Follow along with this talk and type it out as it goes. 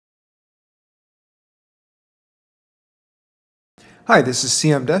Hi, this is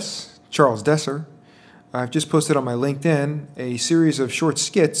CM Dess, Charles Desser. I've just posted on my LinkedIn a series of short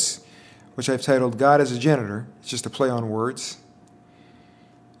skits which I've titled God as a Janitor. It's just a play on words.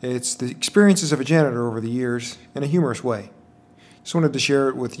 It's the experiences of a janitor over the years in a humorous way. Just wanted to share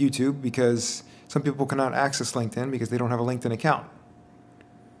it with YouTube because some people cannot access LinkedIn because they don't have a LinkedIn account.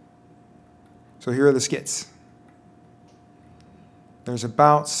 So here are the skits. There's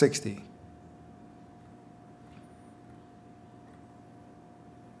about 60.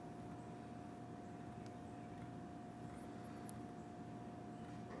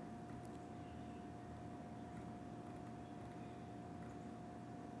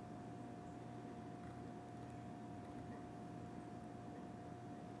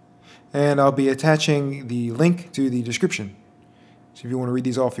 And I'll be attaching the link to the description. So if you want to read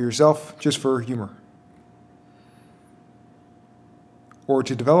these all for yourself, just for humor, or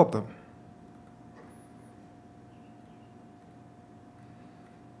to develop them.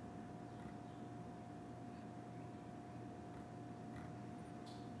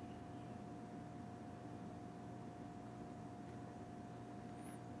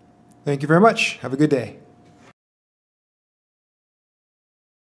 Thank you very much. Have a good day.